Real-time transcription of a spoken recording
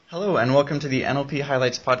Hello, and welcome to the NLP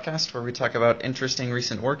Highlights podcast, where we talk about interesting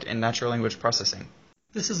recent work in natural language processing.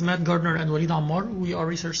 This is Matt Gardner and Walid Ammar. We are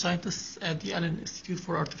research scientists at the Allen Institute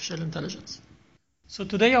for Artificial Intelligence. So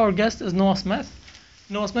today our guest is Noah Smith.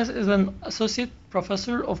 Noah Smith is an associate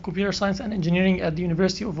professor of computer science and engineering at the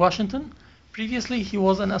University of Washington. Previously, he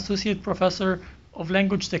was an associate professor of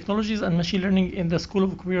language technologies and machine learning in the School of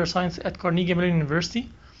Computer Science at Carnegie Mellon University.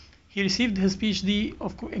 He received his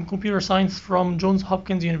PhD in computer science from Johns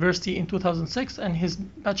Hopkins University in 2006 and his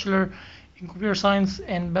bachelor in computer science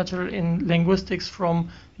and bachelor in linguistics from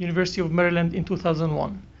the University of Maryland in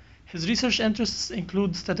 2001. His research interests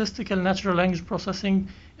include statistical natural language processing,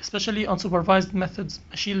 especially unsupervised methods,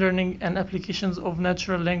 machine learning, and applications of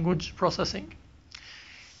natural language processing.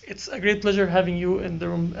 It's a great pleasure having you in the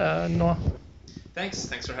room, Noah. Thanks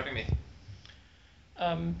for having me.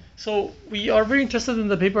 So we are very interested in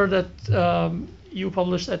the paper that you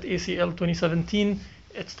published at ACL 2017.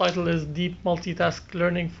 Its title is Deep Multitask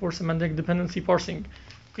Learning for Semantic Dependency Parsing.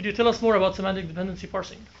 Could you tell us more about semantic dependency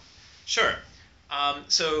parsing? Sure.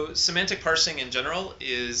 So semantic parsing in general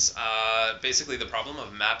is basically the problem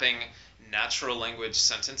of mapping natural language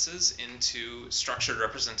sentences into structured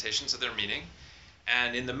representations of their meaning.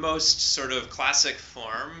 And in the most sort of classic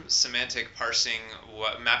form, semantic parsing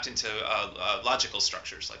mapped into logical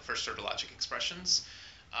structures, like first-order logic expressions.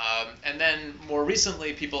 And then more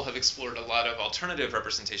recently, people have explored a lot of alternative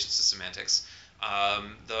representations to semantics.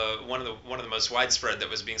 One of the most widespread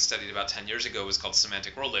that was being studied about 10 years ago was called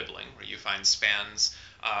semantic role labeling, where you find spans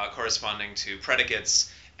corresponding to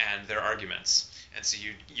predicates and their arguments. And so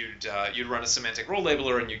you'd run a semantic role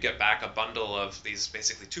labeler, and you'd get back a bundle of these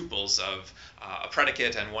basically tuples of a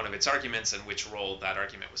predicate and one of its arguments and which role that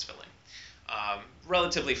argument was filling.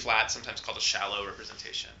 Relatively flat, sometimes called a shallow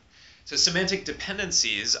representation. So semantic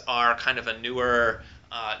dependencies are kind of a newer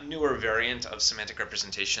variant of semantic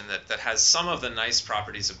representation that has some of the nice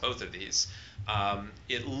properties of both of these.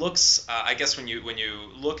 It looks, I guess, when you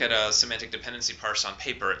look at a semantic dependency parse on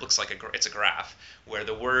paper, it looks like it's a graph where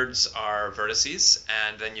the words are vertices,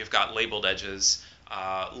 and then you've got labeled edges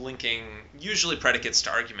linking usually predicates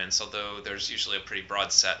to arguments, although there's usually a pretty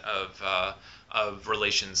broad set of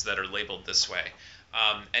relations that are labeled this way.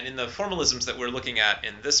 And in the formalisms that we're looking at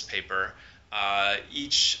in this paper,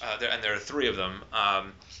 and there are three of them,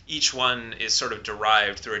 each one is sort of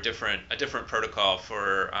derived through a different protocol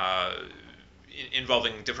for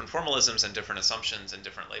involving different formalisms and different assumptions and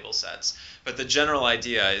different label sets. But the general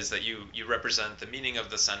idea is that you represent the meaning of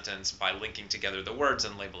the sentence by linking together the words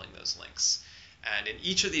and labeling those links. And in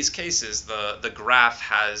each of these cases, the graph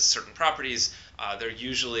has certain properties. They're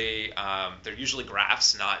usually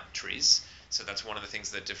graphs, not trees. So that's one of the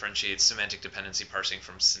things that differentiates semantic dependency parsing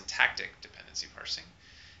from syntactic dependency parsing.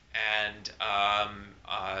 And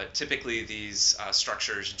typically these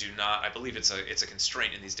structures do not, I believe it's a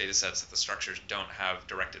constraint in these data sets that the structures don't have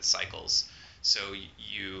directed cycles. So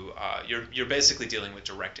you're basically dealing with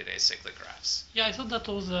directed acyclic graphs. Yeah, I thought that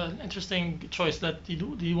was an interesting choice, that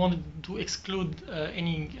you wanted to exclude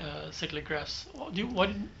any cyclic graphs.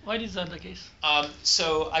 Why is that the case?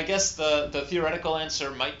 So I guess the theoretical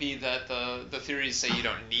answer might be that the theories say you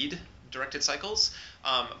don't need directed cycles.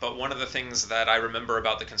 But one of the things that I remember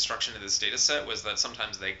about the construction of this data set was that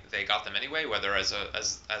sometimes they got them anyway, whether as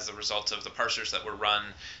a result of the parsers that were run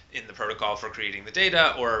in the protocol for creating the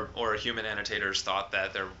data, or human annotators thought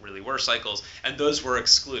that there really were cycles, and those were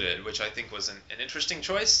excluded, which I think was an interesting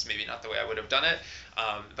choice, maybe not the way I would have done it.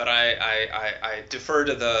 But I defer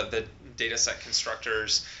to the data set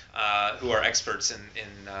constructors who are experts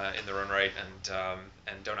in their own right,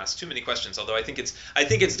 and don't ask too many questions. Although I think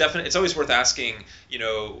it's always worth asking,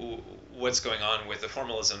 what's going on with the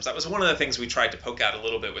formalisms. That was one of the things we tried to poke at a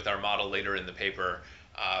little bit with our model later in the paper.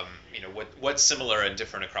 What's similar and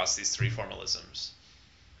different across these three formalisms.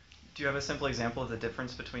 Do you have a simple example of the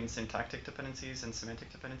difference between syntactic dependencies and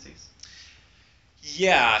semantic dependencies?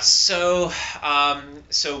 Yeah, so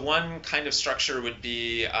one kind of structure would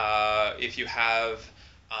be if you have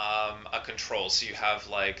a control. So you have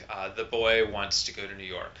the boy wants to go to New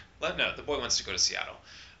York. No, the boy wants to go to Seattle.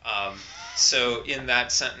 So in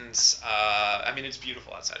that sentence, it's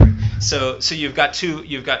beautiful outside. So you've got two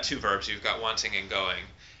verbs. You've got wanting and going.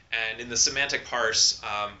 And in the semantic parse,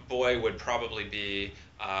 boy would probably be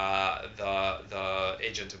the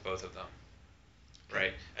agent of both of them.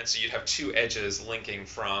 Right, and so you'd have two edges linking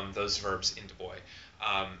from those verbs into boy.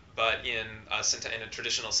 But in a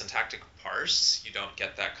traditional syntactic parse, you don't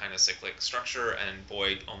get that kind of cyclic structure, and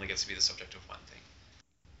boy only gets to be the subject of one thing.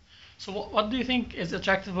 So what do you think is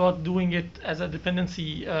attractive about doing it as a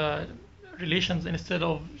dependency relations instead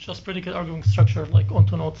of just predicate arguing structure like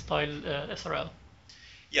onto node style SRL?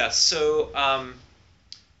 Yeah, so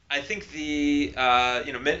I think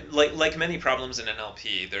like many problems in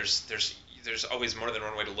NLP, there's always more than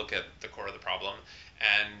one way to look at the core of the problem.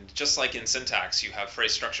 And just like in syntax, you have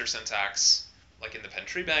phrase structure syntax, like in the Penn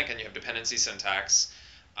tree bank, and you have dependency syntax.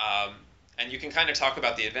 And you can kind of talk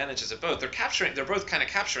about the advantages of both. They're both kind of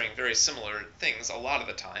capturing very similar things a lot of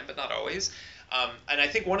the time, but not always. And I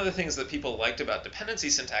think one of the things that people liked about dependency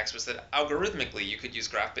syntax was that algorithmically you could use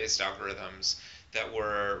graph-based algorithms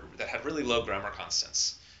that had really low grammar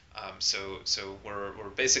constants. So we're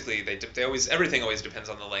basically everything always depends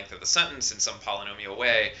on the length of the sentence in some polynomial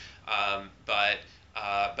way,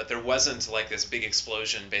 but there wasn't like this big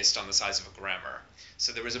explosion based on the size of a grammar.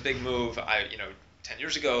 So there was a big move, 10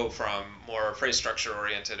 years ago from more phrase structure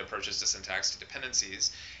oriented approaches to syntax to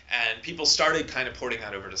dependencies, and people started kind of porting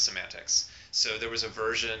that over to semantics. So there was a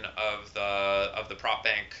version of the prop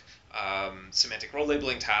bank semantic role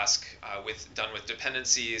labeling task done with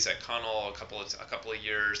dependencies at Connell a couple of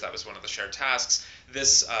years. That was one of the shared tasks.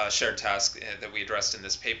 This shared task that we addressed in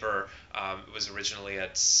this paper was originally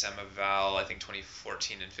at SemEval, I think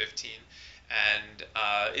 2014 and 15. And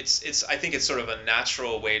I think it's sort of a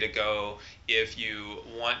natural way to go if you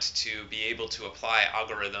want to be able to apply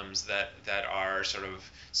algorithms that are sort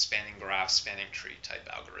of spanning graph, spanning tree type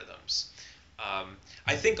algorithms.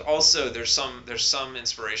 I think also there's some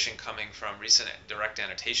inspiration coming from recent direct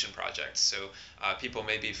annotation projects. So people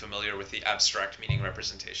may be familiar with the abstract meaning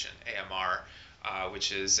representation, AMR,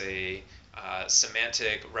 which is a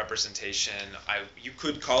semantic representation. I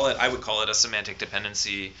would call it a semantic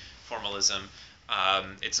dependency formalism.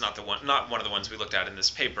 It's not one of the ones we looked at in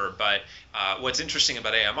this paper, but what's interesting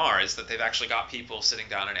about AMR is that they've actually got people sitting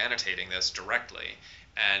down and annotating this directly.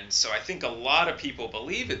 And so I think a lot of people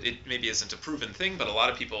believe, it maybe isn't a proven thing, but a lot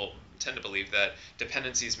of people tend to believe that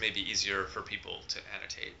dependencies may be easier for people to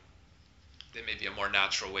annotate. They may be a more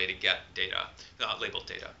natural way to get data, not labeled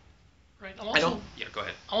data. Right. Go ahead.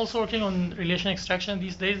 I'm also working on relation extraction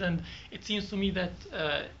these days, and it seems to me that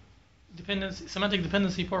semantic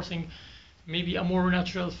dependency parsing may be a more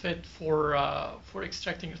natural fit for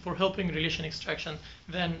helping relation extraction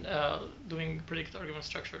than doing predicate argument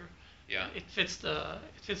structure. Yeah. It fits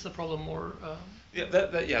the problem more.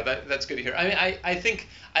 That's good to hear. I mean,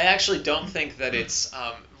 I actually don't think that it's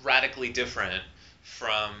radically different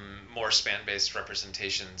from more span-based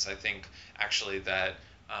representations. I think actually that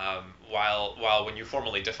while when you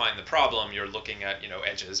formally define the problem, you're looking at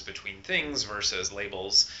edges between things versus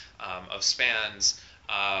labels of spans,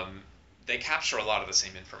 they capture a lot of the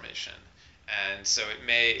same information. And so it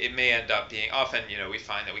may end up being often, we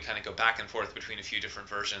find that we kind of go back and forth between a few different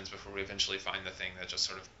versions before we eventually find the thing that just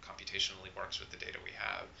sort of computationally works with the data we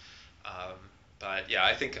have. But yeah,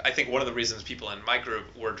 I think one of the reasons people in my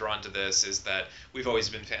group were drawn to this is that we've always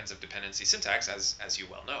been fans of dependency syntax, as you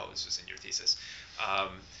well know. This was in your thesis.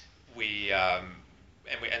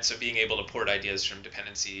 And so being able to port ideas from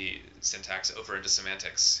dependency syntax over into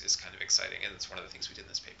semantics is kind of exciting, and it's one of the things we did in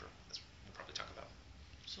this paper. We'll probably talk about.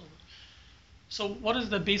 So what is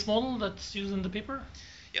the base model that's used in the paper?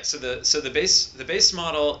 Yeah, so the base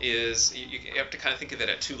model is you have to kind of think of it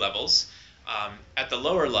at two levels. At the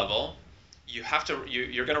lower level, you're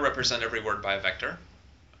going to represent every word by a vector,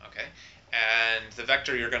 okay? And the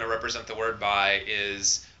vector you're going to represent the word by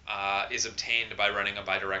is obtained by running a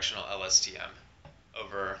bidirectional LSTM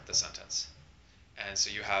over the sentence. And so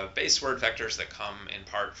you have base word vectors that come in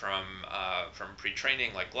part from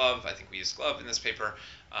pre-training, like glove. I think we used glove in this paper.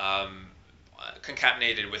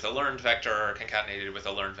 Concatenated with a learned vector, concatenated with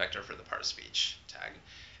a learned vector for the part of speech tag.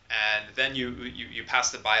 And then you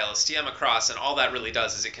pass the bi-LSTM across, and all that really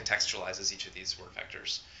does is it contextualizes each of these word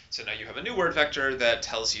vectors. So now you have a new word vector that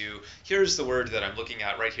tells you, here's the word that I'm looking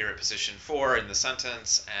at right here at position 4 in the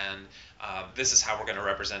sentence, and this is how we're going to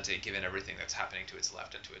represent it given everything that's happening to its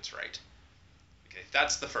left and to its right. Okay,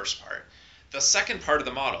 that's the first part. The second part of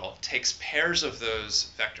the model takes pairs of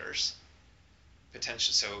those vectors,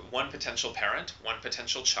 so one potential parent, one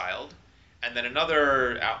potential child, and then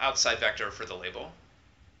another outside vector for the label,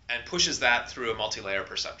 and pushes that through a multi-layer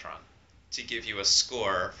perceptron to give you a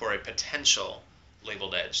score for a potential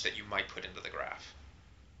labeled edge that you might put into the graph.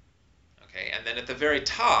 Okay, and then at the very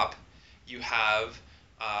top, you have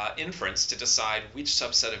inference to decide which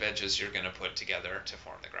subset of edges you're going to put together to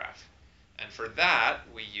form the graph. And for that,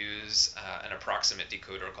 we use an approximate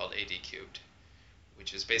decoder called AD-cubed,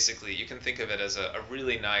 which is basically, you can think of it as a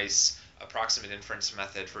really nice approximate inference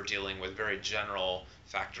method for dealing with very general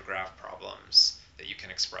factor graph problems that you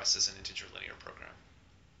can express as an integer linear program.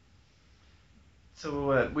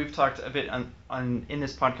 So we've talked a bit in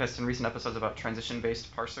this podcast in recent episodes about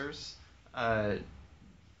transition-based parsers.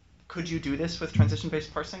 could you do this with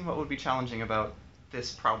transition-based parsing? What would be challenging about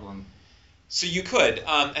this problem? So you could,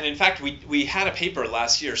 and in fact, we had a paper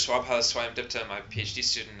last year. Swabha Swayamdipta, my PhD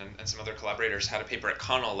student, and some other collaborators had a paper at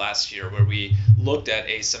Connell last year where we looked at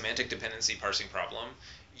a semantic dependency parsing problem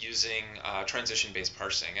using transition-based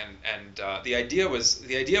parsing, and the idea was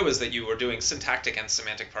that you were doing syntactic and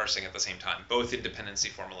semantic parsing at the same time, both in dependency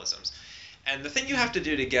formalisms. And the thing you have to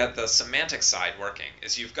do to get the semantic side working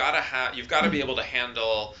is you've got to be able to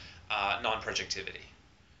handle non-projectivity.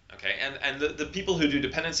 Okay, and the people who do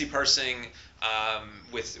dependency parsing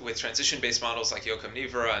with transition-based models like Joachim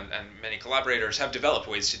Nivra and many collaborators have developed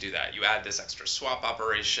ways to do that. You add this extra swap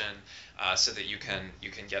operation so that you can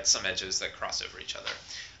get some edges that cross over each other.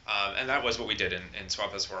 And that was what we did in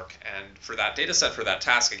Swabha's work. And for that data set, for that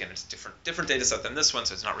task, again, it's a different data set than this one,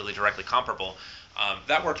 so it's not really directly comparable.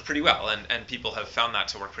 That worked pretty well, and people have found that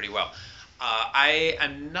to work pretty well. I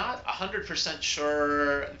am not 100%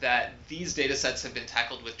 sure that these data sets have been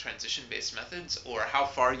tackled with transition-based methods or how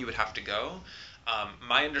far you would have to go.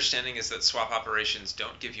 My understanding is that swap operations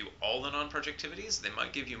don't give you all the non-projectivities. They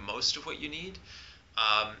might give you most of what you need.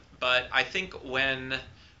 But I think when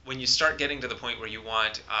you start getting to the point where you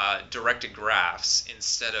want directed graphs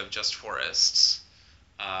instead of just forests,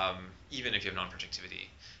 even if you have non-projectivity,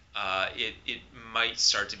 it might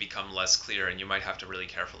start to become less clear, and you might have to really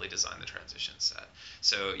carefully design the transition set.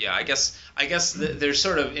 So yeah, I guess there's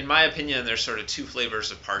sort of, in my opinion, there's sort of two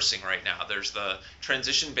flavors of parsing right now. There's the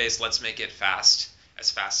transition-based, let's make it fast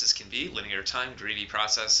as can be, linear time, greedy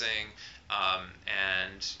processing,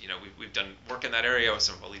 and we've done work in that area with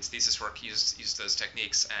some of Walid's thesis work, used those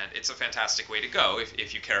techniques, and it's a fantastic way to go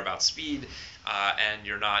if you care about speed and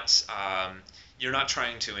you're not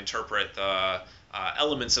trying to interpret the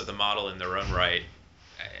elements of the model in their own right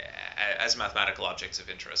as mathematical objects of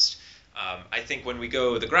interest. I think when we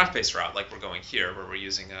go the graph-based route, like we're going here, where we're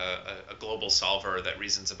using a global solver that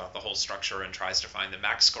reasons about the whole structure and tries to find the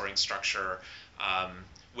max scoring structure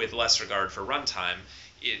with less regard for runtime,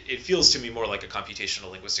 it feels to me more like a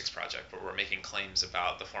computational linguistics project where we're making claims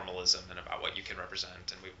about the formalism and about what you can represent,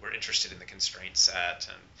 and we're interested in the constraint set.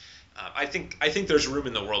 And I think there's room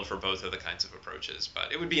in the world for both of the kinds of approaches,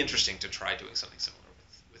 but it would be interesting to try doing something similar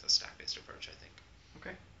with a stack-based approach, I think.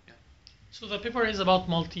 Okay. Yeah. So the paper is about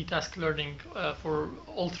multitask learning for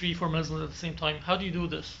all three formalisms at the same time. How do you do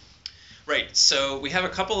this? Right. So we have a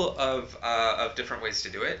couple of different ways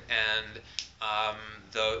to do it, and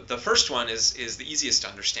the first one is the easiest to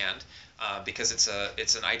understand because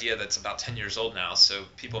it's an idea that's about 10 years old now. So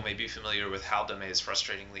people may be familiar with Hal Dame's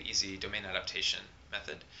frustratingly easy domain adaptation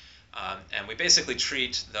method. And we basically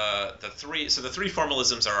treat the three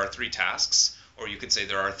formalisms are our three tasks, or you could say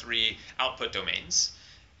there are three output domains.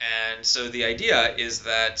 And so the idea is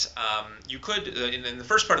that you could, in the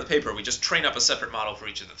first part of the paper, we just train up a separate model for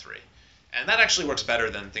each of the three. And that actually works better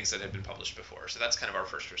than things that had been published before. So that's kind of our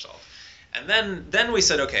first result. And then we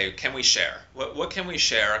said, okay, can we share? What can we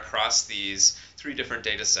share across these three different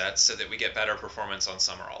data sets so that we get better performance on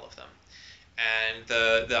some or all of them? And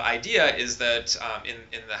the idea is that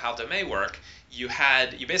in the Hal Dame work, you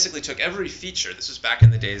basically took every feature. This was back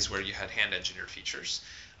in the days where you had hand-engineered features,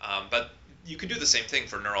 but you could do the same thing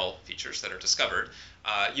for neural features that are discovered.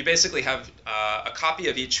 You basically have a copy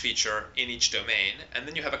of each feature in each domain, and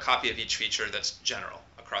then you have a copy of each feature that's general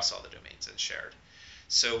across all the domains and shared.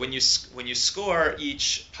 So when you score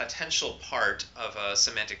each potential part of a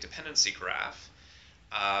semantic dependency graph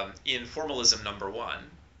in formalism number one,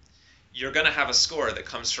 you're going to have a score that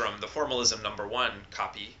comes from the formalism number one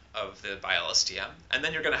copy of the BILSTM, and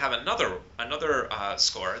then you're going to have another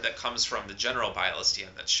score that comes from the general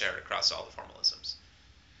BILSTM that's shared across all the formalisms.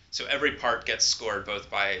 So every part gets scored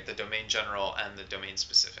both by the domain general and the domain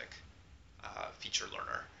specific feature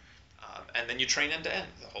learner. And then you train end to end.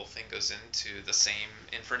 The whole thing goes into the same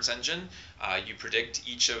inference engine. You predict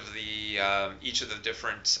each of the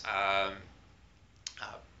different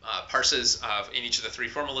parses in each of the three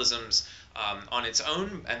formalisms on its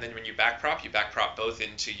own, and then when you backprop both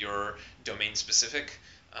into your domain-specific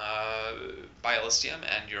BILSTM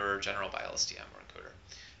and your general BILSTM or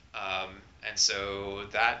encoder. And so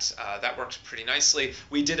that worked pretty nicely.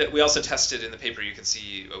 We did it. We also tested in the paper. You can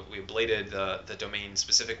see we ablated the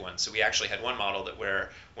domain-specific one. So we actually had one model where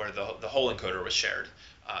the whole encoder was shared.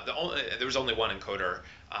 There was only one encoder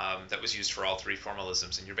that was used for all three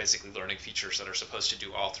formalisms, and you're basically learning features that are supposed to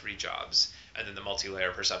do all three jobs, and then the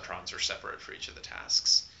multi-layer perceptrons are separate for each of the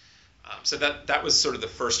tasks. So that was sort of the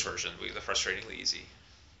first version, the frustratingly easy.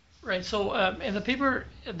 Right. So in the paper,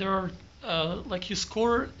 there are you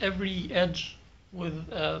score every edge with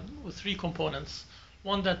three components.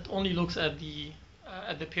 One that only looks at the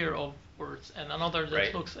at the pair of words, and another that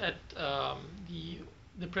Right. looks at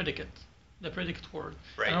the predicate word,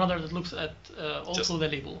 Right. and another that looks at also Just- the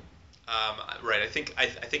label. Right. I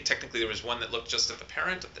think technically there was one that looked just at the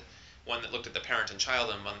parent, one that looked at the parent and child,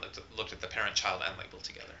 and one that looked at the parent, child, and label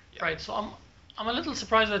together. Yeah. Right. So I'm a little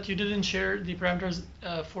surprised that you didn't share the parameters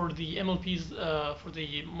for the MLPs for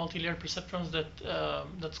the multi-layer perceptrons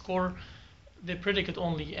that score the predicate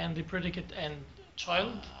only and the predicate and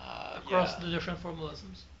child across the different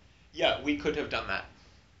formalisms. Yeah, we could have done that.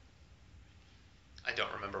 I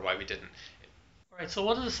don't remember why we didn't. Right. So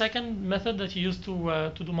what is the second method that you use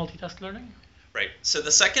to do multitask learning? Right. So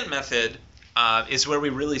the second method is where we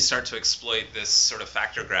really start to exploit this sort of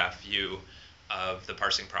factor graph view of the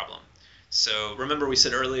parsing problem. So remember we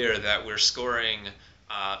said earlier that we're scoring,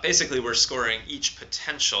 basically we're scoring each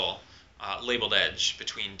potential labeled edge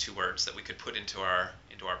between two words that we could put into our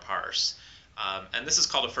parse. And this is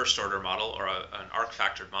called a first order model, or an arc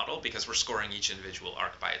factored model, because we're scoring each individual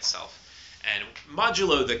arc by itself. And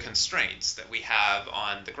modulo the constraints that we have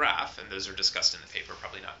on the graph, and those are discussed in the paper,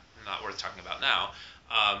 probably not worth talking about now,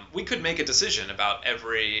 we could make a decision about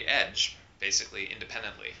every edge, basically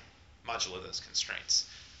independently, modulo those constraints.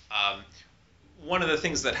 One of the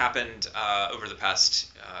things that happened over the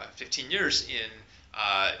past 15 years in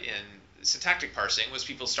syntactic parsing was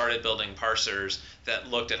people started building parsers that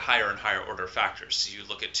looked at higher and higher order factors. So you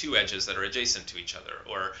look at two edges that are adjacent to each other,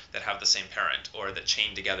 or that have the same parent, or that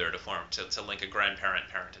chain together to form to link a grandparent,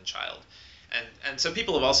 parent, and child. And so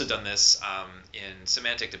people have also done this in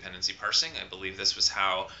semantic dependency parsing. I believe this was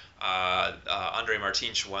how Andre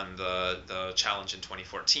Martinch won the challenge in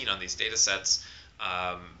 2014 on these data sets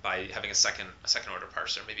by having a second order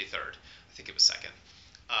parser, maybe third. I think it was second.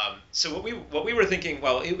 So what we were thinking,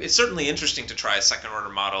 well, it's certainly interesting to try a second order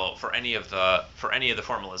model for any of the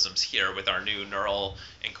formalisms here with our new neural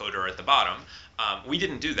encoder at the bottom. We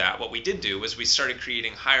didn't do that. What we did do was we started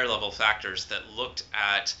creating higher level factors that looked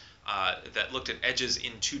at edges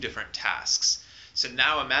in two different tasks. So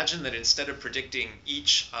now imagine that instead of predicting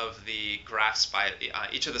each of the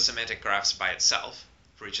semantic graphs by itself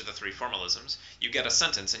for each of the three formalisms, you get a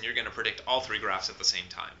sentence and you're going to predict all three graphs at the same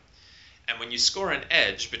time. And when you score an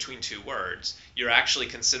edge between two words, you're actually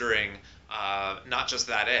considering not just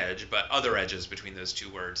that edge, but other edges between those two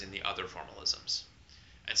words in the other formalisms.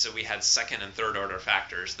 And so we had second and third order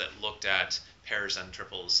factors that looked at pairs and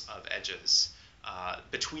triples of edges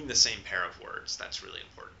between the same pair of words. That's really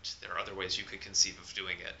important. There are other ways you could conceive of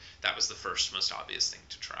doing it. That was the first most obvious thing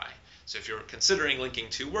to try. So if you're considering linking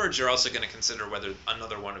two words, you're also going to consider whether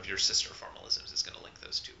another one of your sister formalisms is going to link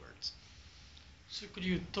those two words. So could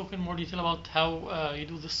you talk in more detail about how you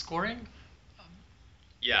do the scoring?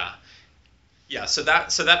 Yeah. So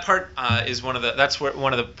that part is one of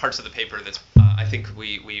the parts of the paper that's I think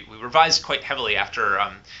we revised quite heavily after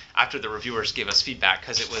the reviewers gave us feedback,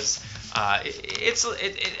 because it was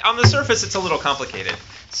on the surface it's a little complicated.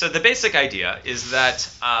 So the basic idea is that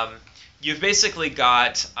you've basically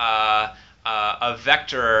got a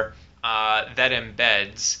vector that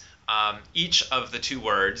embeds each of the two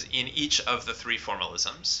words in each of the three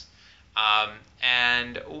formalisms,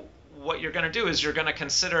 and what you're going to do is you're going to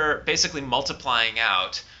consider basically multiplying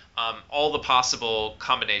out all the possible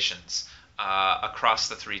combinations across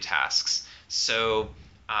the three tasks. So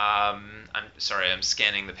I'm sorry, I'm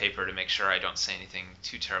scanning the paper to make sure I don't say anything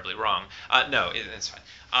too terribly wrong. No, it's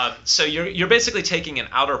fine. So you're basically taking an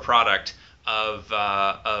outer product of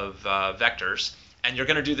vectors, and you're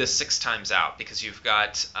going to do this 6 times out, because you've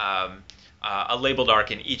got a labeled arc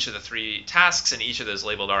in each of the three tasks, and each of those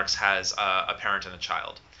labeled arcs has a parent and a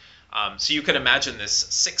child. So you can imagine this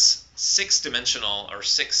six-dimensional, or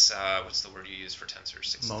what's the word you use for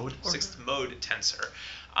tensors? Sixth mode tensor,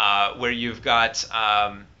 where you've got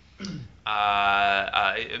a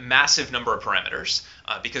massive number of parameters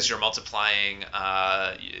because you're multiplying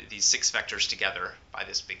these 6 vectors together by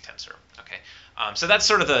this big tensor. Okay, so that's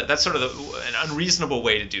sort of an unreasonable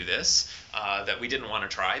way to do this that we didn't want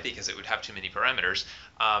to try because it would have too many parameters.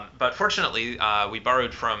 But fortunately, we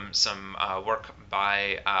borrowed from some work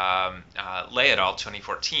by Lay et al.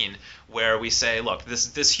 2014, where we say, look,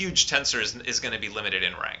 this huge tensor is going to be limited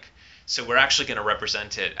in rank. So we're actually going to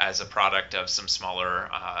represent it as a product of some smaller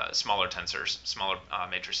tensors, smaller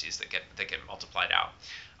matrices that get multiplied out.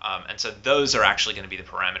 And so those are actually going to be the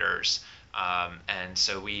parameters. And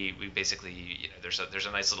so we basically, there's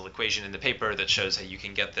a nice little equation in the paper that shows how you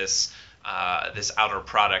can get this outer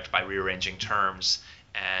product by rearranging terms.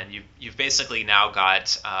 And you've basically now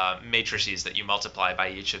got matrices that you multiply by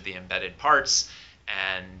each of the embedded parts,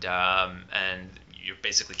 and you're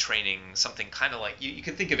basically training something kind of like, you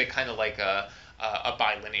can think of it kind of like a a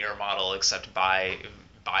bilinear model, except by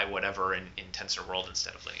whatever in TensorWorld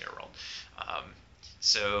instead of linear world.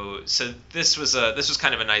 So this was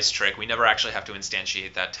kind of a nice trick. We never actually have to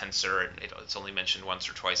instantiate that tensor. It's only mentioned once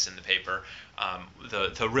or twice in the paper.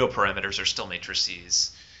 The real parameters are still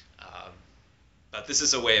matrices. But this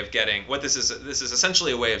is a way of getting what this is. This is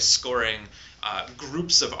essentially a way of scoring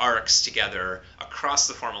groups of arcs together across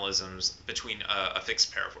the formalisms between a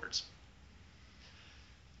fixed pair of words.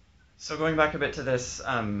 So going back a bit to this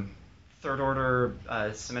third order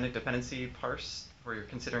semantic dependency parse, where you're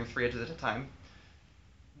considering 3 edges at a time,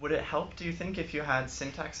 would it help, do you think, if you had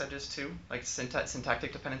syntax edges too, like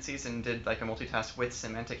syntactic dependencies, and did like a multitask with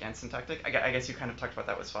semantic and syntactic? I guess you kind of talked about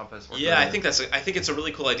that with Swampa's work. Yeah, I think it's a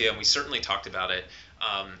really cool idea, and we certainly talked about it.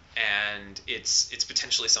 And it's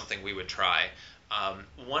potentially something we would try.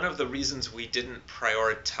 One of the reasons we didn't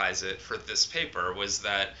prioritize it for this paper was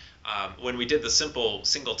that when we did the simple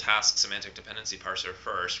single task semantic dependency parser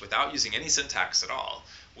first, without using any syntax at all,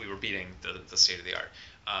 we were beating the state of the art.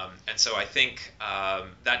 And so I think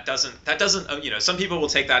that doesn't some people will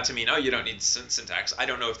take that to mean, oh, you don't need syntax. I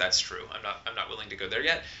don't know if that's true. I'm not willing to go there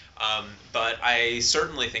yet. But I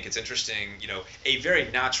certainly think it's interesting. A very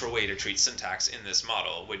natural way to treat syntax in this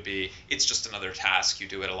model would be it's just another task. You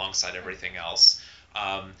do it alongside everything else.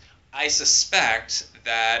 I suspect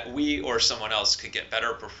that we or someone else could get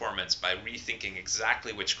better performance by rethinking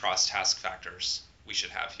exactly which cross-task factors we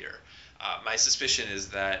should have here. My suspicion is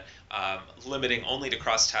that limiting only to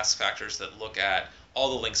cross-task factors that look at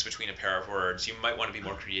all the links between a pair of words, you might want to be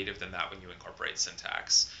more creative than that when you incorporate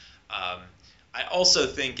syntax. I also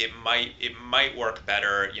think it might work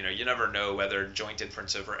better. You never know whether joint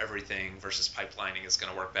inference over everything versus pipelining is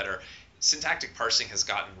going to work better. Syntactic parsing has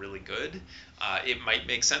gotten really good. It might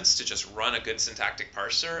make sense to just run a good syntactic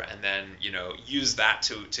parser and then use that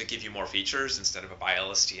to give you more features instead of a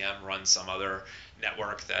BiLSTM. Run some other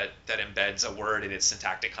network that embeds a word in its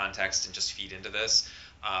syntactic context and just feed into this.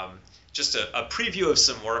 Just a preview of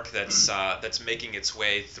some work that's making its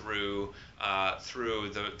way through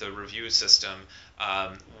the review system.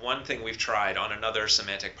 One thing we've tried on another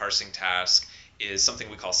semantic parsing task is something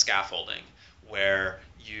we call scaffolding, where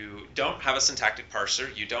you don't have a syntactic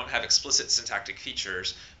parser, you don't have explicit syntactic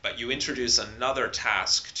features, but you introduce another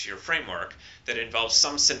task to your framework that involves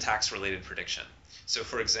some syntax-related prediction. So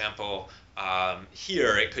for example,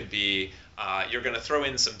 here it could be you're going to throw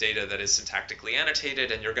in some data that is syntactically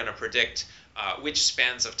annotated, and you're going to predict which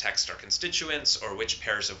spans of text are constituents or which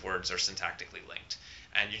pairs of words are syntactically linked.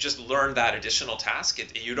 And you just learn that additional task.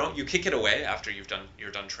 You kick it away after you're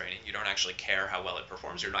done training. You don't actually care how well it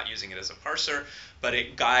performs. You're not using it as a parser, but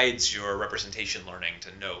it guides your representation learning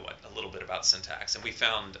to know a little bit about syntax. And we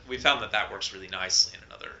found that works really nicely in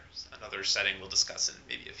another setting we'll discuss in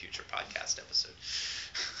maybe a future podcast episode.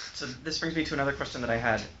 So this brings me to another question that I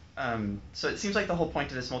had. So it seems like the whole point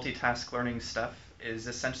of this multitask learning stuff is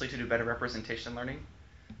essentially to do better representation learning.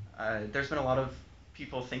 There's been a lot of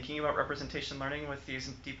people thinking about representation learning with these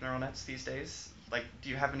deep neural nets these days. Like, do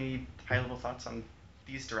you have any high-level thoughts on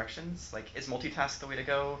these directions? Like, is multitask the way to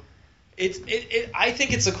go? I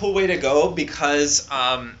think it's a cool way to go because,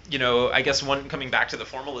 I guess coming back to the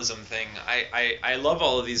formalism thing, I love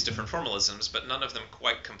all of these different formalisms, but none of them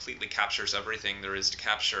quite completely captures everything there is to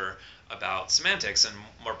capture about semantics. And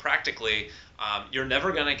more practically, you're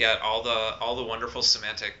never going to get all the wonderful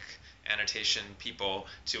semantic annotation people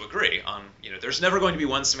to agree on, there's never going to be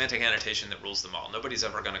one semantic annotation that rules them all. Nobody's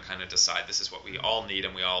ever going to kind of decide this is what we all need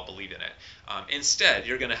and we all believe in it. Instead,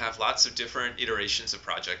 you're going to have lots of different iterations of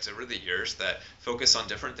projects over the years that focus on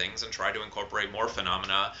different things and try to incorporate more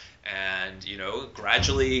phenomena and,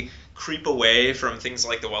 gradually creep away from things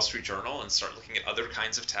like the Wall Street Journal and start looking at other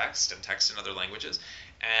kinds of text and text in other languages.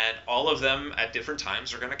 And all of them at different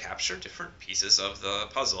times are going to capture different pieces of the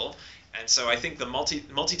puzzle. And so I think the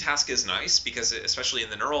multitask is nice because especially in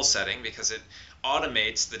the neural setting, because it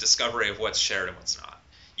automates the discovery of what's shared and what's not.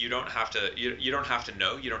 You don't have to you don't have to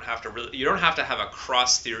know. You don't have to have a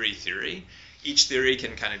cross theory. Each theory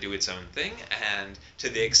can kind of do its own thing, and to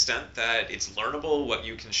the extent that it's learnable what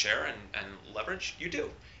you can share and leverage, you do.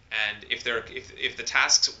 And if the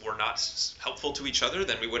tasks were not helpful to each other,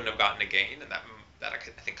 then we wouldn't have gotten a gain, and that I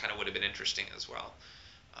think kind of would have been interesting as well.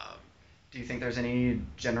 Do you think there's any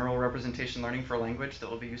general representation learning for language that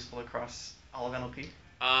will be useful across all of NLP?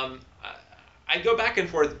 I go back and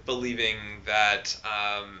forth believing that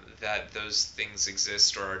those things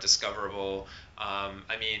exist or are discoverable.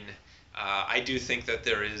 I do think that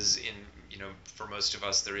there is for most of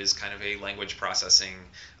us, there is kind of a language processing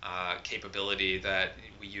capability that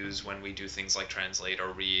we use when we do things like translate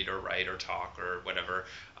or read or write or talk or whatever.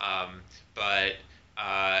 But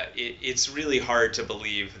it's really hard to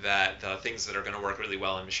believe that the things that are going to work really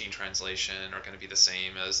well in machine translation are going to be the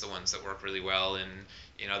same as the ones that work really well in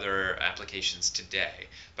other applications today.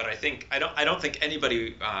 But I don't think anybody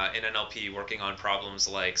in NLP working on problems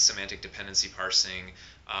like semantic dependency parsing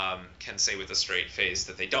can say with a straight face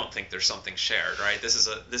that they don't think there's something shared, right? This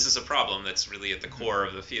is a problem that's really at the core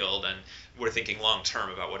of the field, and we're thinking long term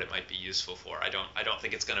about what it might be useful for. I don't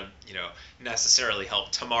think it's going to necessarily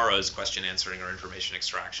help tomorrow's question answering or information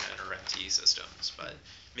extraction or MT systems, but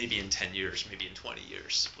maybe in 10 years, maybe in 20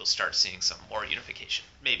 years, we'll start seeing some more unification.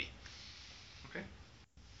 Maybe. Okay.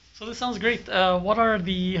 So this sounds great. What are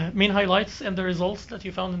the main highlights and the results that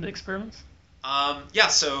you found in the experiments?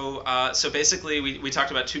 So basically we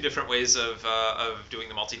talked about two different ways of doing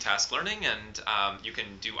the multitask learning, and you can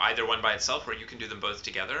do either one by itself or you can do them both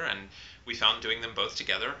together, and we found doing them both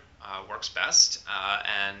together works best,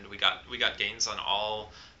 and we got gains on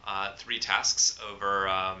all three tasks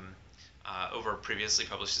over previously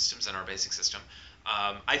published systems in our basic system.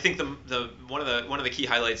 I think the one of the key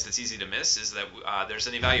highlights that's easy to miss is that there's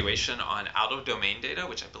an evaluation on out of domain data,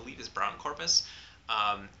 which I believe is Brown corpus.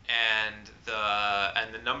 And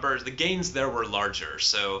the numbers, the gains there were larger.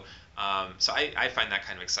 So I find that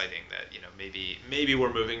kind of exciting that maybe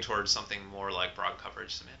we're moving towards something more like broad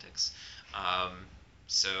coverage semantics.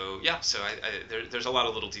 There's a lot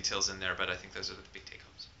of little details in there, but I think those are the big take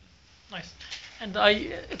homes. Nice. And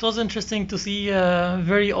it was interesting to see a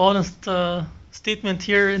very honest statement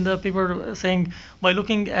here in the paper saying, by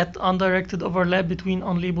looking at undirected overlap between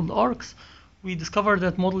unlabeled arcs, we discovered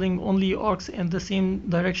that modeling only arcs in the same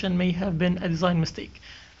direction may have been a design mistake.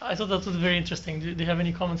 I thought that was very interesting. Do you have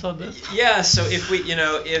any comments on this? Yeah, so if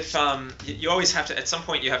you always have to, at some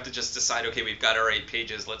point you have to just decide, okay, we've got our 8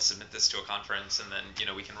 pages, let's submit this to a conference, and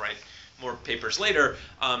then we can write more papers later.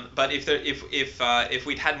 But if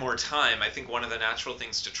we'd had more time, I think one of the natural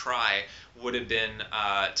things to try would have been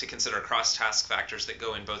to consider cross-task factors that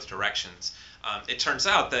go in both directions. It turns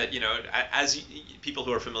out that as people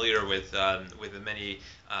who are familiar with the many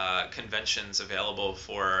conventions available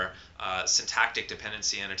for syntactic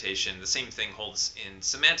dependency annotation, the same thing holds in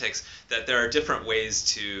semantics, that there are different ways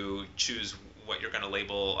to choose what you're going to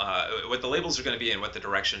label, what the labels are going to be, and what the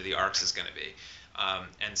direction of the arcs is going to be.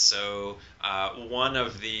 And so one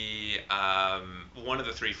of the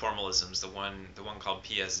 3 formalisms, the one called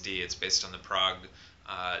PSD, it's based on the Prague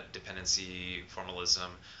dependency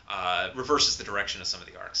formalism, reverses the direction of some of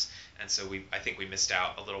the arcs. And so I think we missed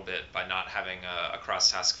out a little bit by not having a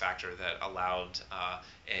cross-task factor that allowed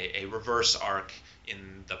a reverse arc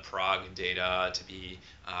in the Prague data to be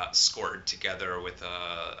scored together with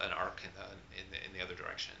an arc in the other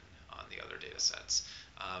direction on the other data sets.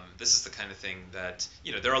 This is the kind of thing that,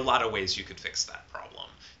 there are a lot of ways you could fix that problem.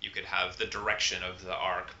 You could have the direction of the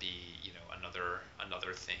arc be,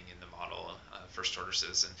 another thing in the model, first order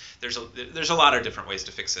citizen. There's a lot of different ways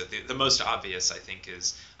to fix it. The most obvious, I think,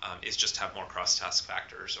 is just have more cross-task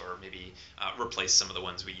factors, or maybe replace some of the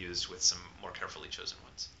ones we used with some more carefully chosen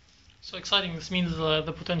ones. So exciting. This means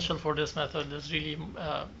the potential for this method is really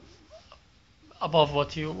above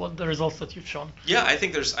what the results that you've shown. Yeah, I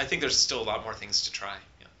think there's still a lot more things to try.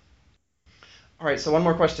 Yeah. All right, so one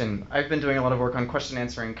more question. I've been doing a lot of work on question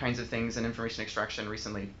answering kinds of things and information extraction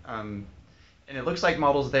recently. And it looks like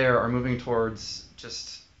models there are moving towards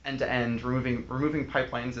just end-to-end, removing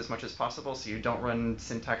pipelines as much as possible. So you don't run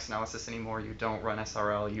syntax analysis anymore. You don't run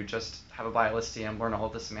SRL. You just have a BILSTM, learn all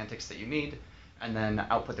of the semantics that you need, and then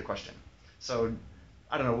output the question. So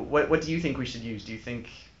I don't know, what do you think we should use? Do you think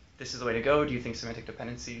this is the way to go? Do you think semantic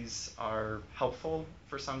dependencies are helpful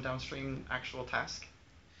for some downstream actual task?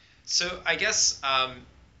 So I guess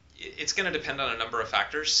it's going to depend on a number of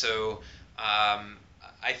factors. So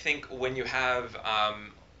I think when you have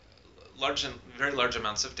very large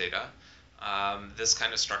amounts of data, this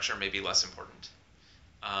kind of structure may be less important.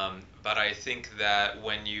 But I think that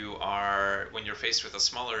when you're faced with a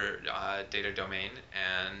smaller data domain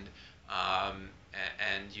and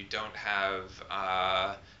you don't have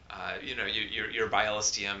your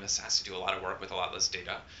BILSTM has to do a lot of work with a lot less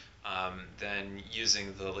data, then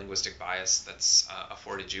using the linguistic bias that's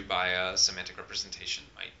afforded you by a semantic representation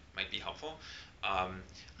might be helpful.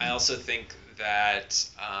 I also think that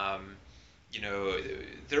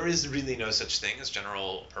there is really no such thing as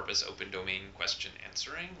general purpose open domain question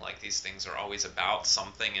answering. Like, these things are always about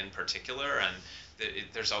something in particular, and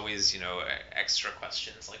there's always extra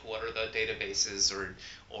questions like what are the databases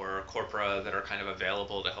or corpora that are kind of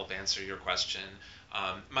available to help answer your question.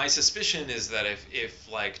 My suspicion is that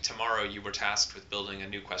if like tomorrow you were tasked with building a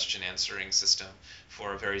new question answering system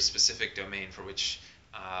for a very specific domain for which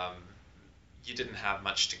you didn't have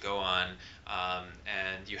much to go on,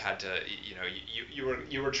 and you had to,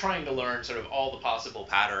 you were trying to learn sort of all the possible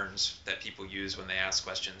patterns that people use when they ask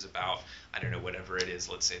questions about, I don't know, whatever it is.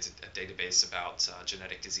 Let's say it's a database about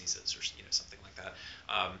genetic diseases or something like that.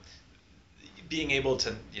 Being able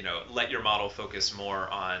to let your model focus more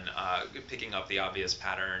on picking up the obvious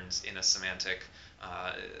patterns in a semantic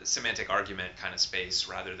argument kind of space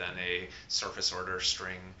rather than a surface order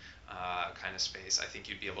string kind of space, I think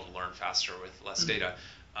you'd be able to learn faster with less data.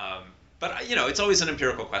 But it's always an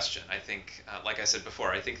empirical question. I think, like I said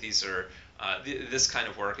before, I think these are this kind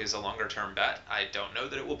of work is a longer term bet. I don't know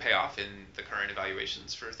that it will pay off in the current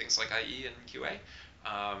evaluations for things like IE and QA.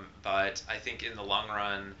 But I think in the long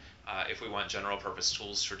run, if we want general purpose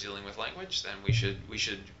tools for dealing with language, then we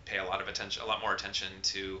should pay a lot more attention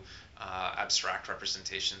to abstract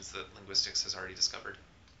representations that linguistics has already discovered.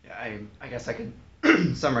 Yeah, I guess I could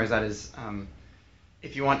summarize that as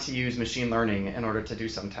if you want to use machine learning in order to do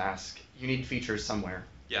some task, you need features somewhere.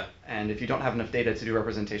 Yeah. And if you don't have enough data to do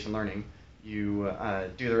representation learning, you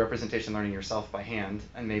do the representation learning yourself by hand,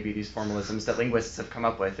 and maybe these formalisms that linguists have come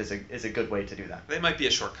up with is a good way to do that. They might be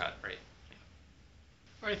a shortcut, right?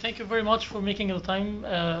 All right, thank you very much for making the time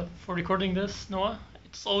for recording this, Noah.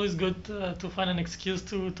 It's always good to find an excuse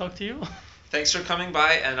to talk to you. Thanks for coming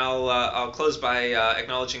by, and I'll close by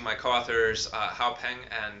acknowledging my co-authors Hao Peng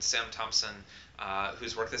and Sam Thompson,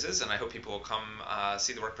 whose work this is, and I hope people will come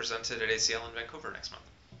see the work presented at ACL in Vancouver next month.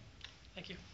 Thank you.